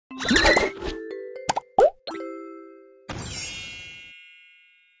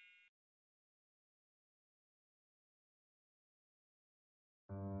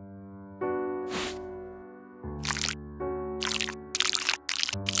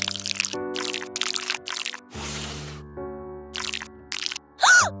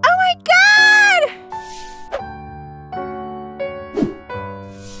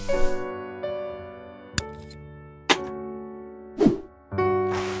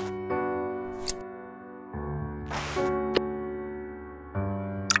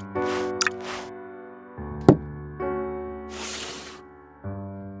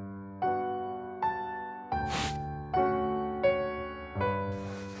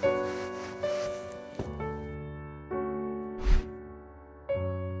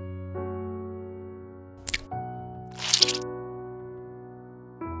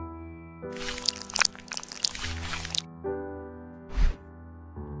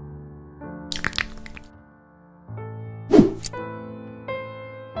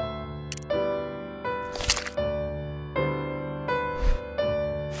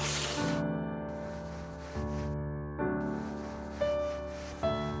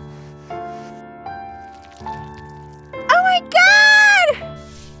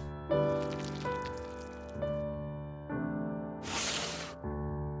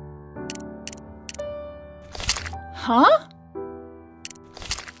Huh?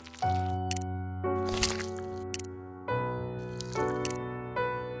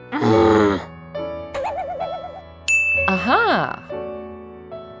 Aha!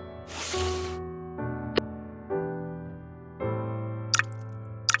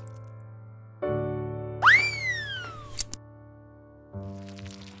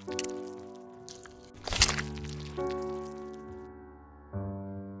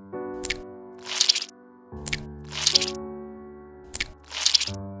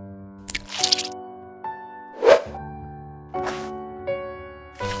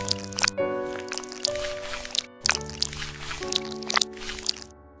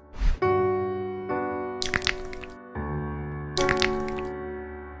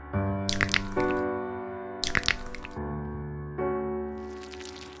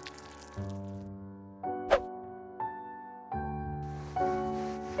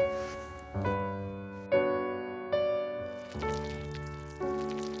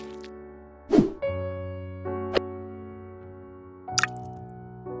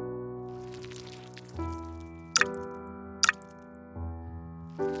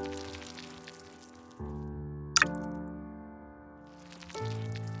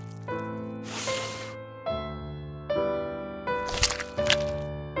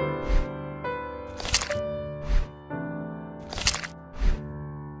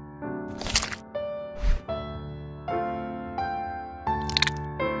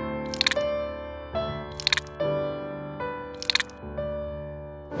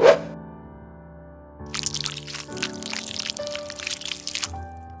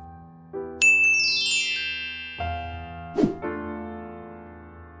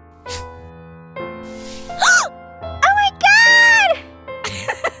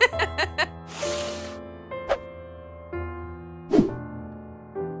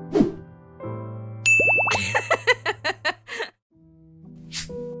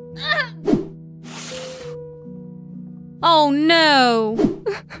 Oh no!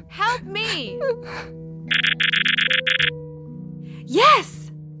 Help me!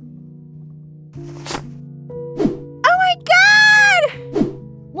 Yes! Oh my God!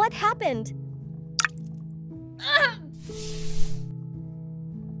 What happened?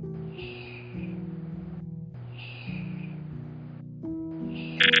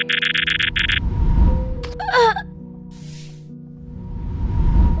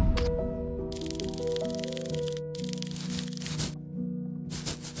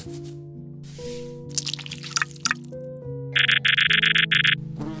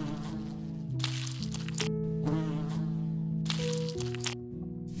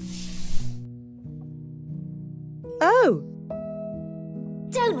 Oh!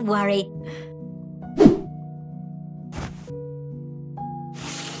 Don't worry.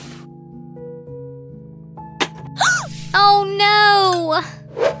 Oh no!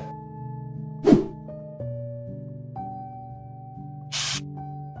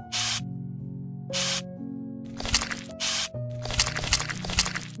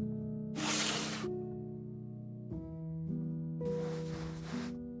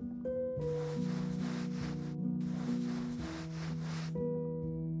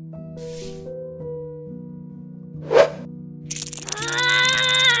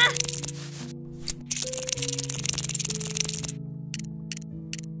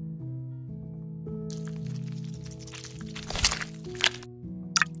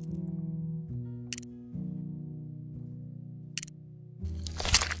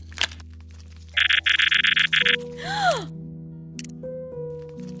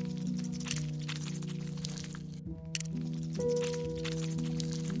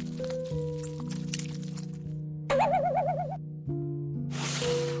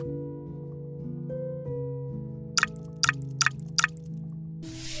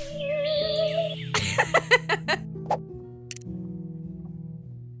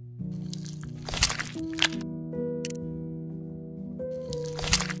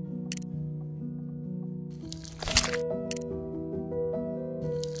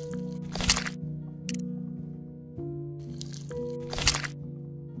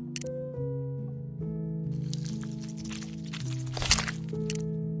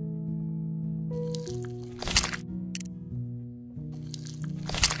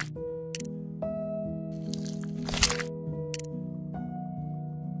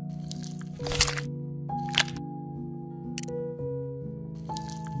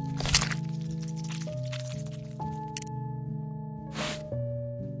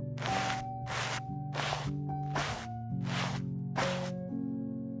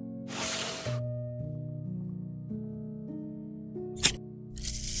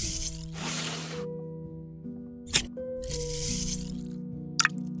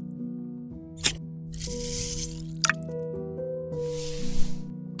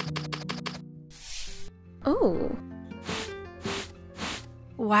 Oh.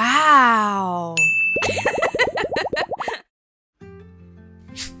 Wow.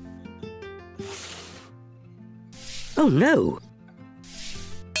 Oh no!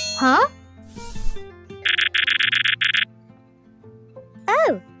 Huh?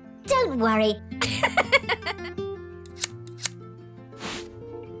 Oh, don't worry.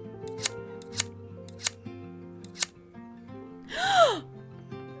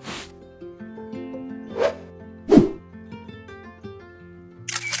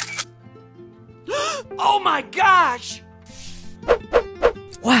 Oh my gosh!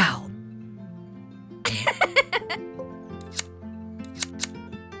 Wow!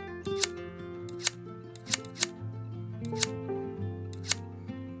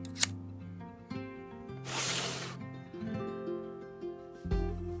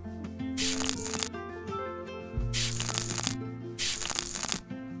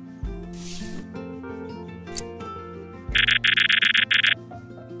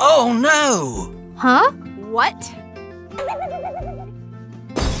 Oh no! Huh? What?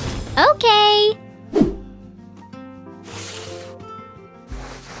 Okay.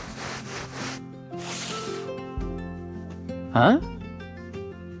 Huh?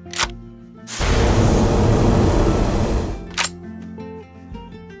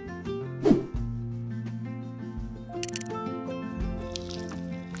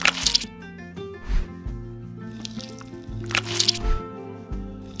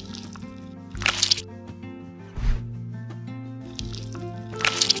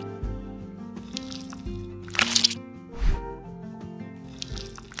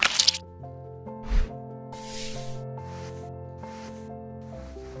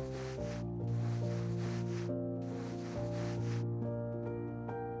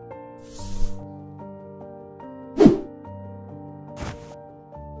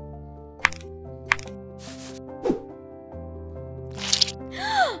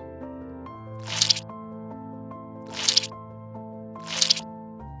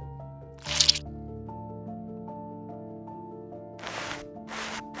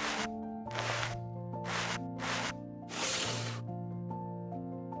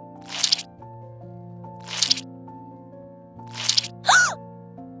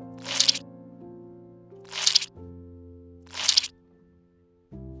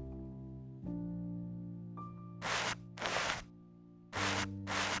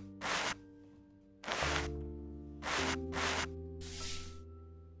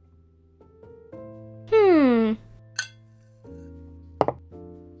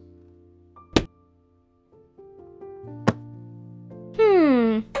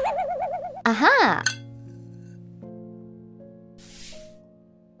 Hmm. Aha.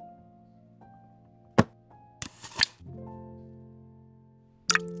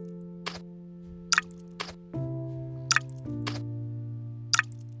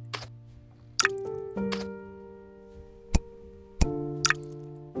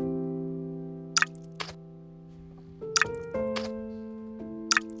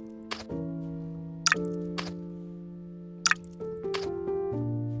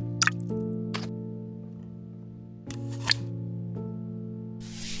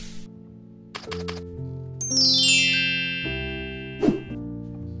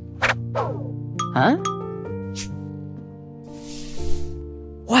 Huh?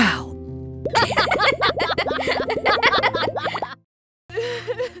 Wow!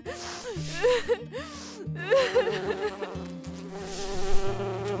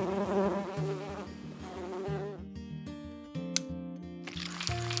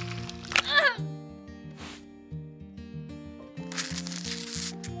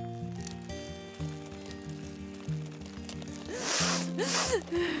 Yeah!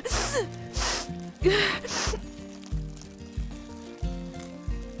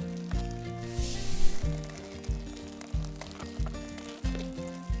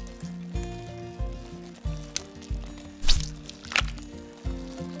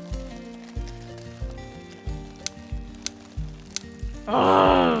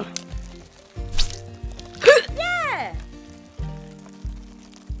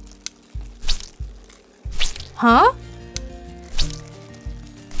 Huh?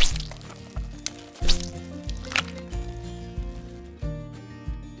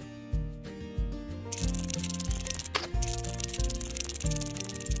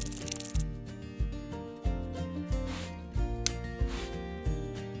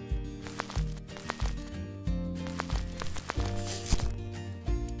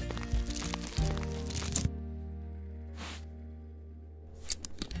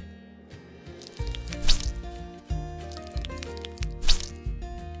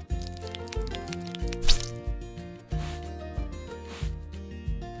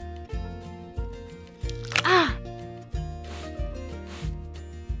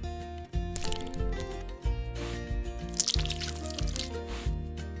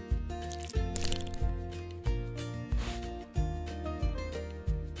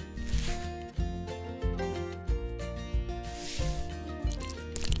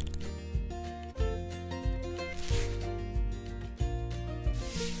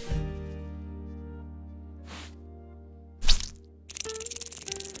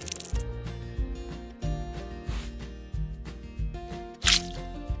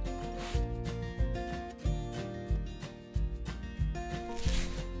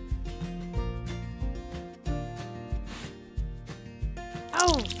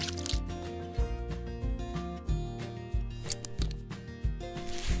 Oh!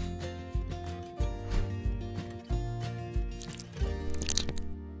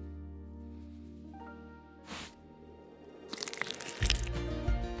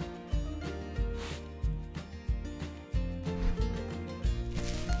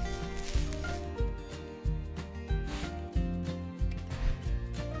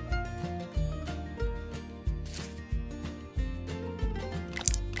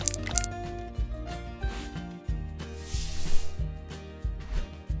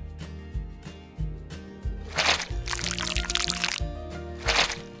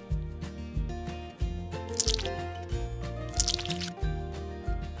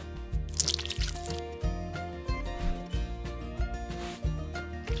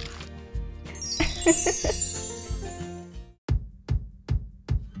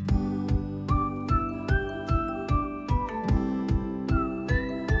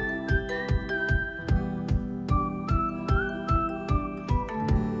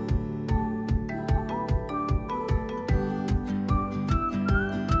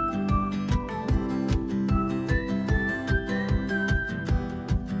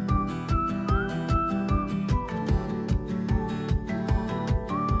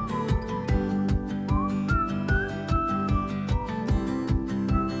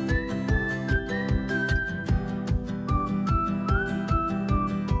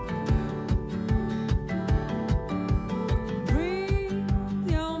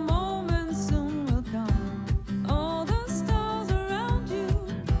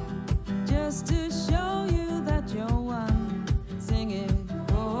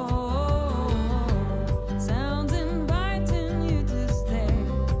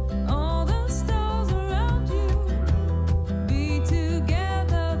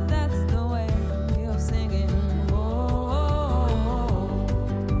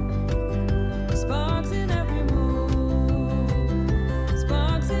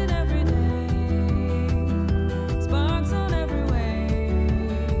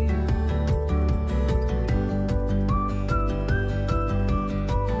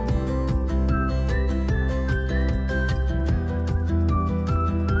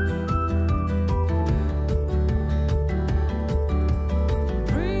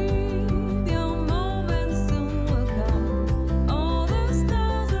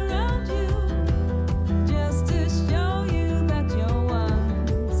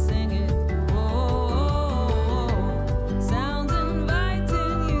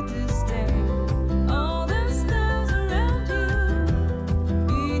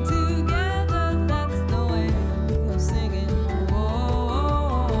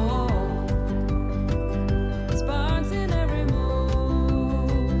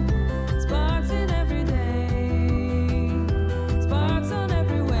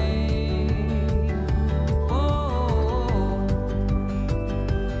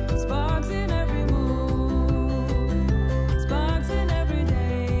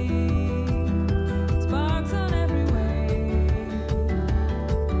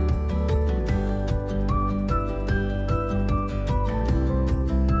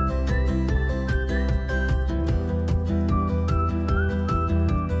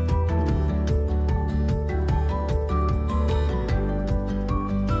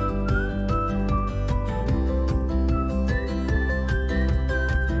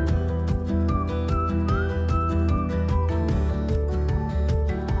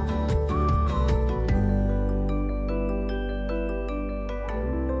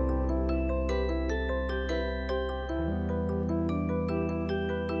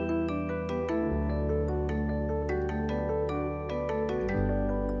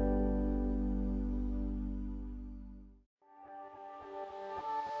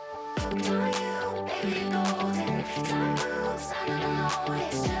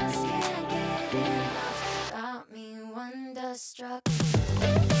 noise, just can't get enough. Got me wonderstruck.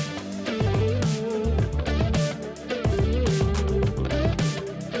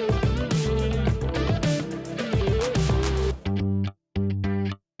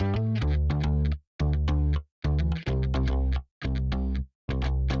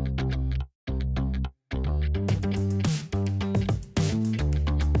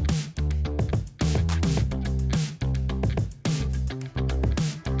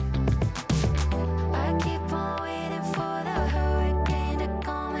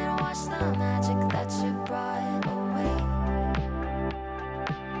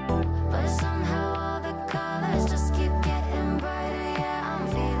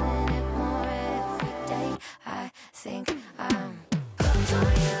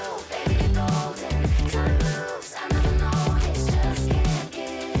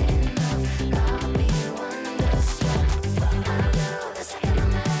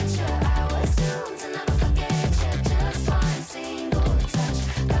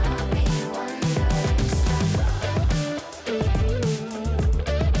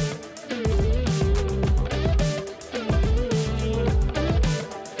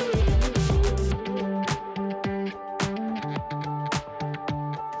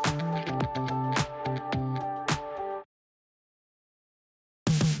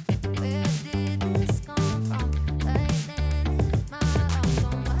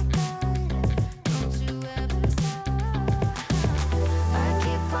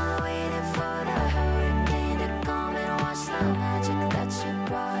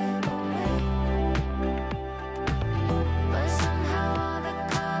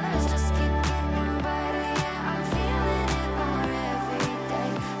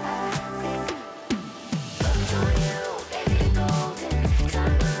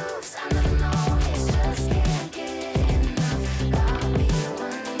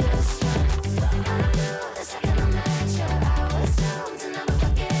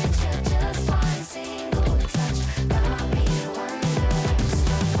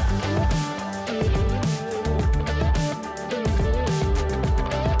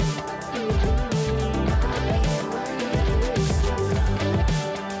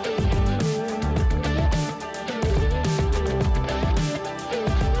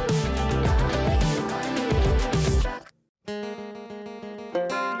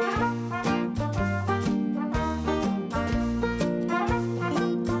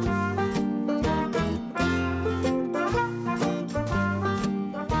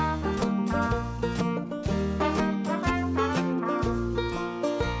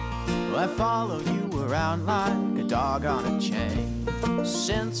 I follow you around like a dog on a chain.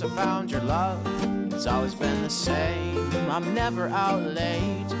 Since I found your love, it's always been the same. I'm never out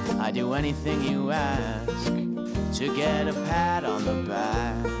late, I do anything you ask to get a pat on the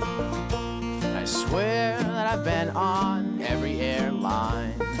back. I swear that I've been on every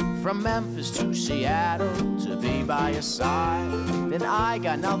airline, from Memphis to Seattle, to be by your side. Then I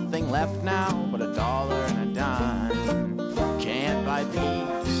got nothing left now but $1 and a dime. Can't buy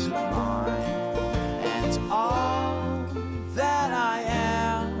peace of mind, and it's all that I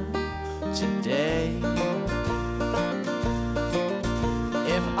am today.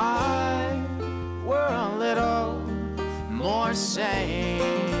 If I were a little more sane,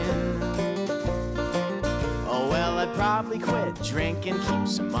 oh well, I'd probably quit drinking, keep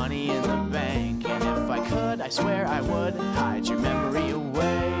some money in the bank. And if I could, I swear I would hide your memory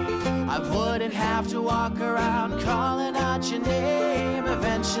away. I wouldn't have to walk around calling out your name.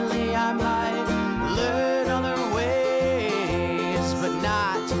 Eventually I might learn other ways, but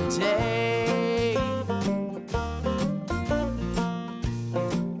not today.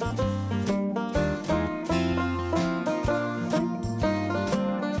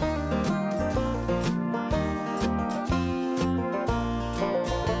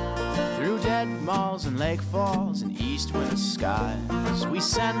 Through dead malls and lake falls and east winter skies, we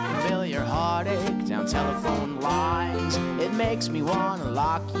send familiar heartache down telephone lines. It makes me wanna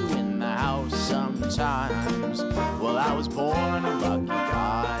lock you in the house sometimes. Well, I was born a lucky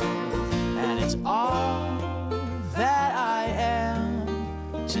guy, and it's all that I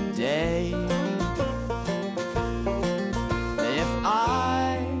am today. If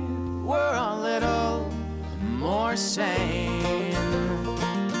I were a little more sane,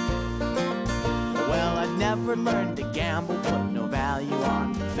 well, I'd never learn to gamble, put no value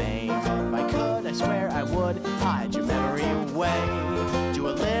on fame. If I could, I swear I would hide your memory away. Do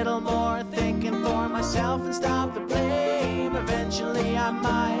a little more thinking for myself and stop the blame. Eventually I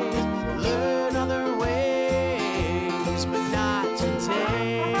might learn other ways, but not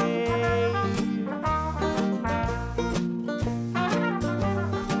today.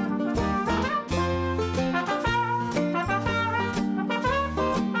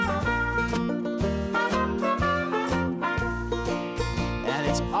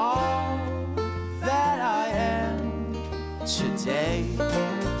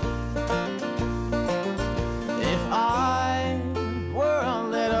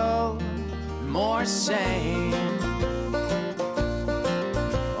 insane.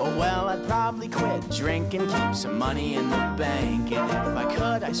 Oh well, I'd probably quit drinking, keep some money in the bank. And if I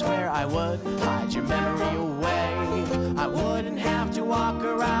could, I swear I would hide your memory away. I wouldn't have to walk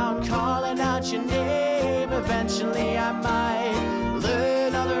around calling out your name. Eventually I might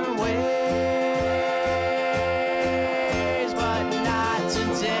learn other ways, but not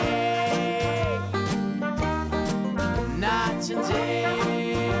today. Not today.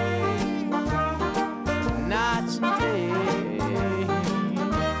 Not today.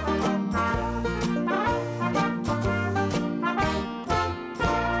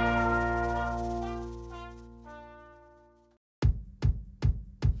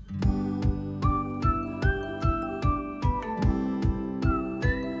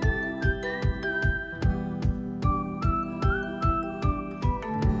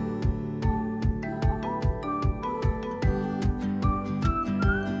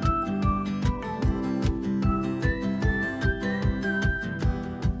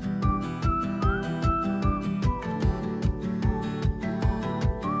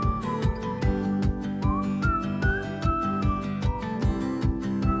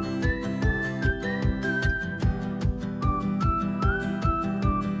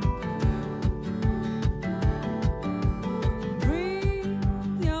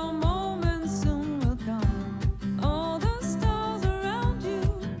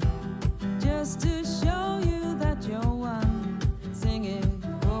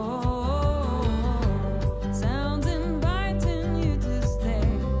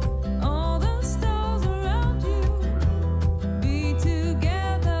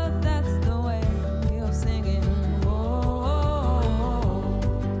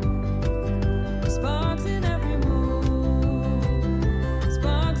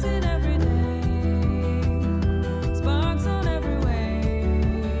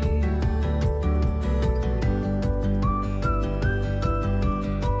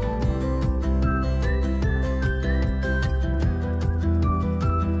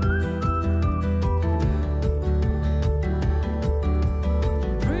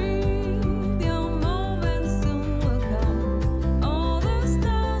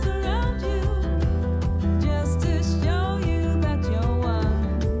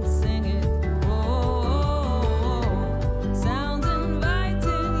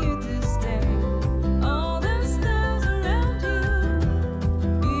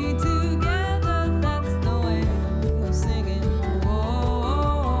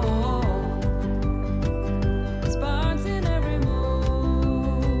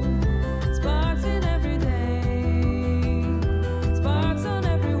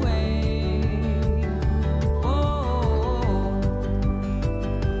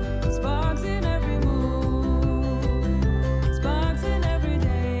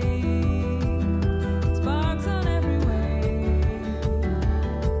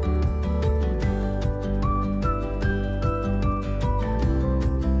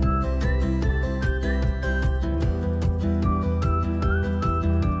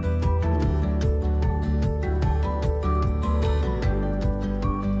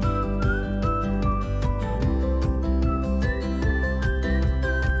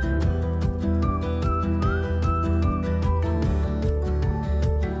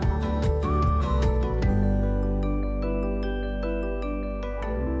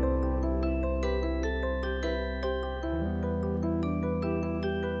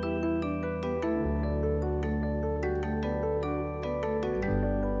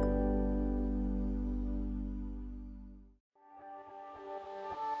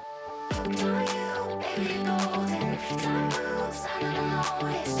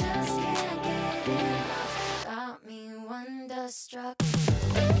 Struck.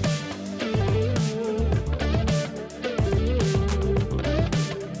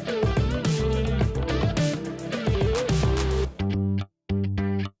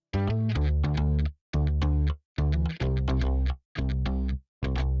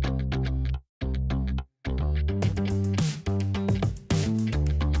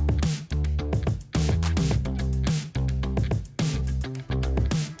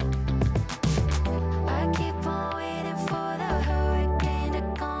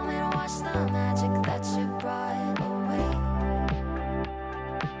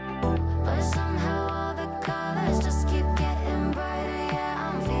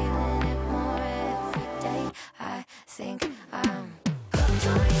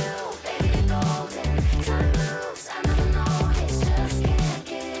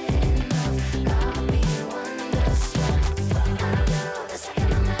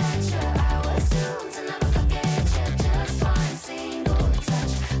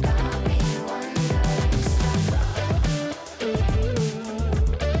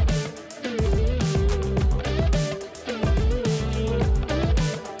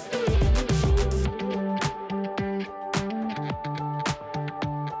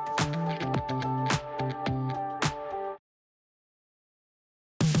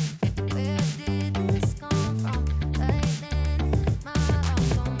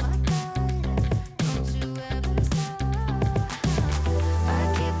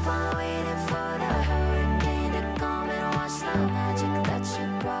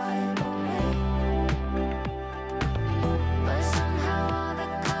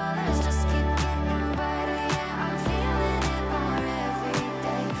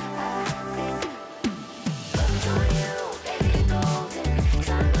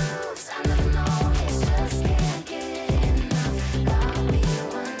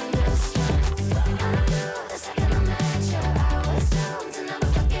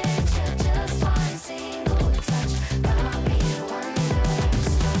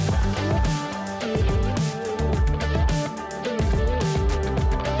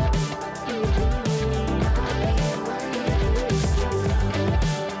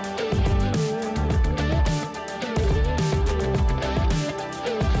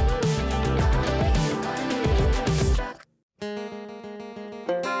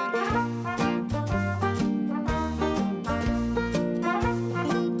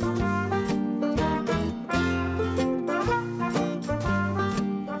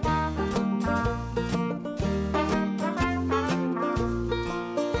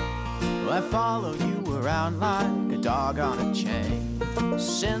 I follow you around like a dog on a chain.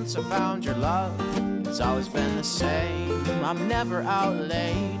 Since I found your love, it's always been the same. I'm never out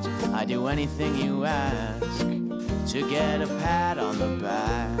late, I do anything you ask to get a pat on the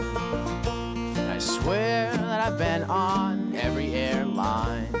back. I swear that I've been on every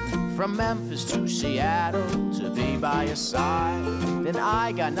airline, from Memphis to Seattle, to be by your side. Then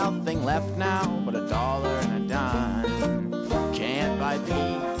I got nothing left now but $1 and a dime. Can't buy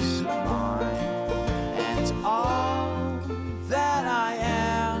peace of mind, and it's all that I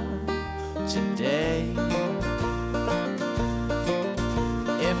am today.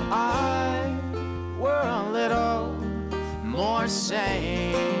 If I were a little more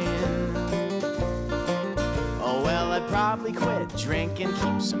sane, oh well, I'd probably quit drinking,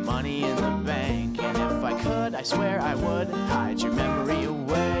 keep some money in the bank. And if I could, I swear I would hide your memory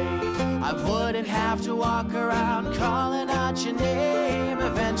away. I wouldn't have to walk around calling out your name.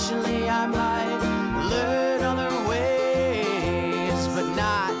 Eventually I might learn other ways, but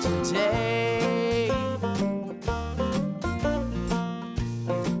not today.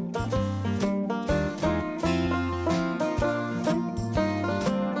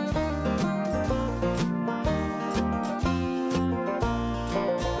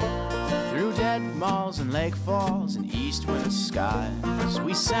 Through dead malls and lake falls and east wind skies,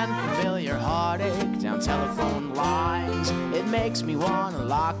 we send familiar heartache down telephone lines. It makes me wanna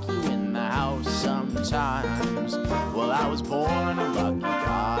lock you in the house sometimes. Well, I was born a lucky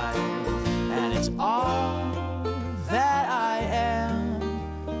guy, and it's all that I am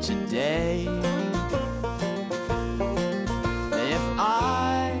today. If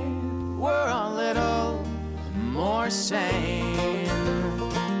I were a little more sane,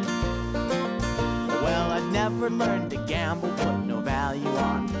 well, I'd never learn to gamble, put no value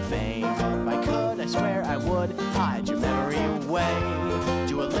on fame. If I could, I swear I would hide your memory away.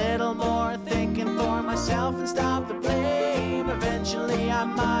 Do a little more thinking for myself and stop the blame. Eventually I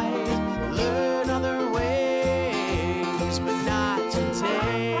might learn other ways, but not today.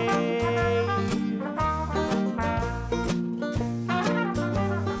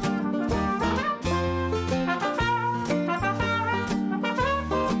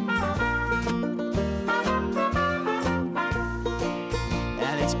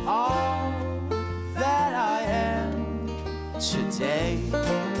 Today,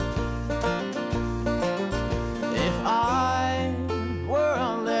 if I were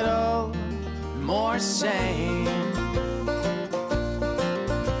a little more sane,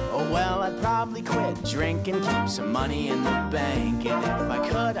 oh well, I'd probably quit drinking, keep some money in the bank. And if I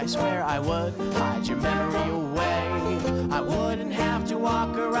could, I swear I would hide your memory away. I wouldn't have to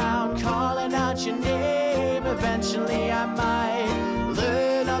walk around calling out your name. Eventually I might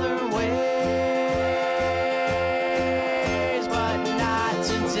learn other ways.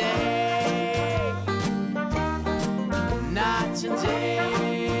 Not today,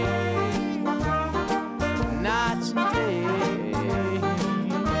 not today.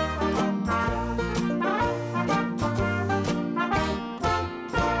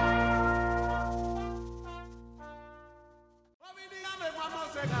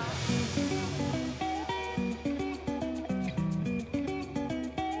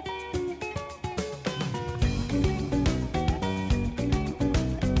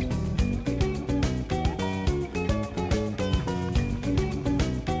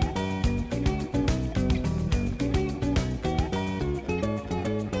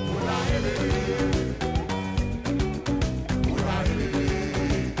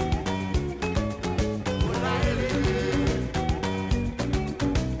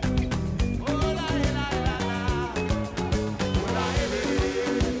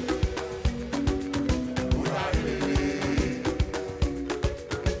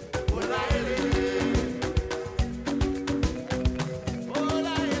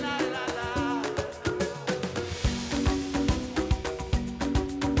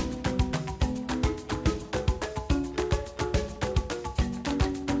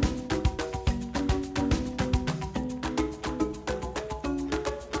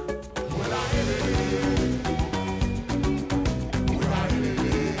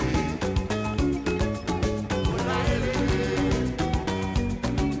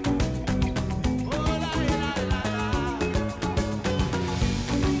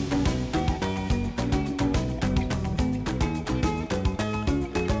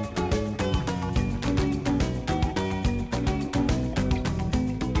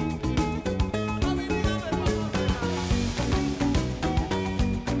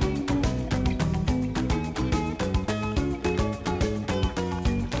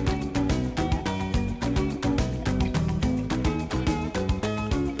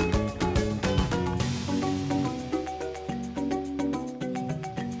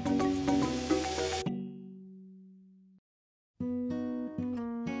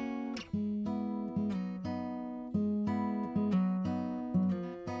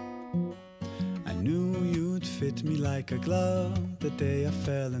 fit me like a glove. The day I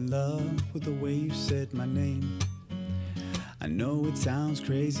fell in love with the way you said my name. I know it sounds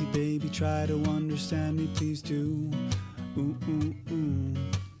crazy, baby, try to understand me, please do. Ooh, ooh, ooh.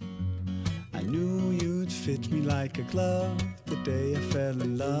 I knew you'd fit me like a glove. The day I fell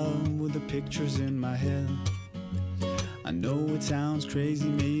in love with the pictures in my head. I know it sounds crazy,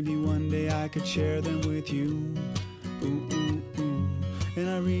 maybe one day I could share them with you. Ooh, ooh, ooh. And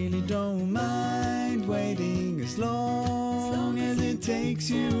I really don't mind waiting as long as it takes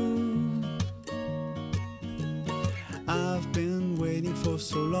you. I've been waiting for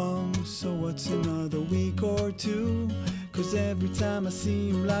so long, so what's another week or two? 'Cause every time I see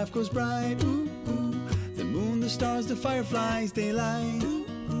you, life goes bright. Ooh, ooh. The moon, the stars, the fireflies, daylight.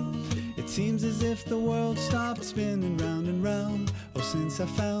 It seems as if the world stopped spinning round and round. Oh, since I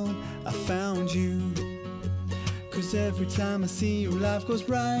found you. 'Cause every time I see you, life goes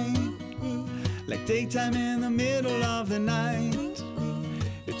bright, like daytime in the middle of the night.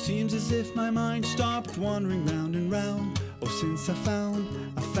 It seems as if my mind stopped wandering round and round. Oh, since I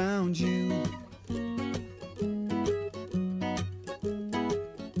found you.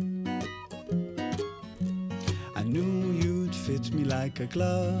 I knew you'd fit me like a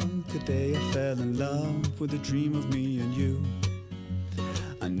glove. The day I fell in love with a dream of me and you.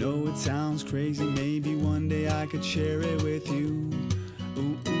 I know it sounds crazy, maybe one day I could share it with you.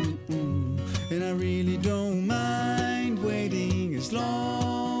 Ooh, ooh, ooh. And I really don't mind waiting as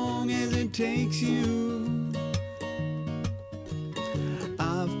long as it takes you.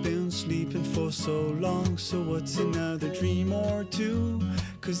 I've been sleeping for so long, so what's another dream or two?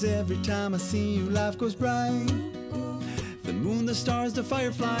 'Cause every time I see you, life goes bright. The moon, the stars, the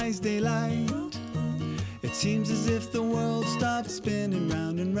fireflies, daylight. It seems as if the world stopped spinning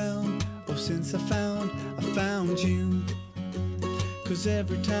round and round. Oh, since I found you. 'Cause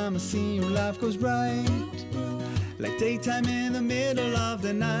every time I see you, life goes bright, like daytime in the middle of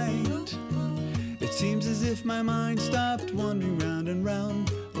the night. It seems as if my mind stopped wandering round and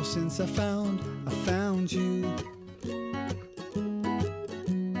round. Oh, since I found you.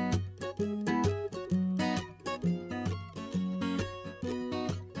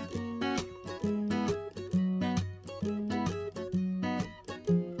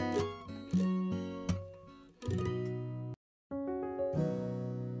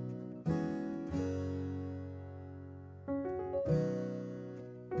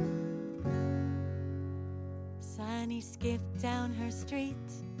 Sunny skipped down her street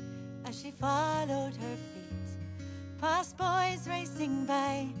as she followed her feet. Past boys racing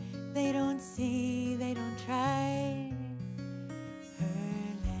by, they don't see, they don't try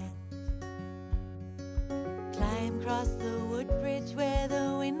her land. Climb across the wood bridge where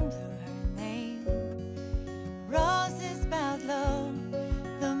the wind blew her name. Roses bowed low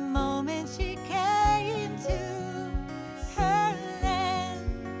the moment she came to her land.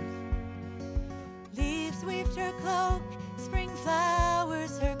 Leaves weaved her cloak, spring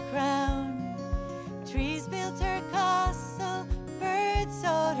flowers her crown. Trees built her castle, birds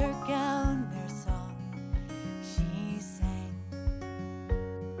sewed her gown.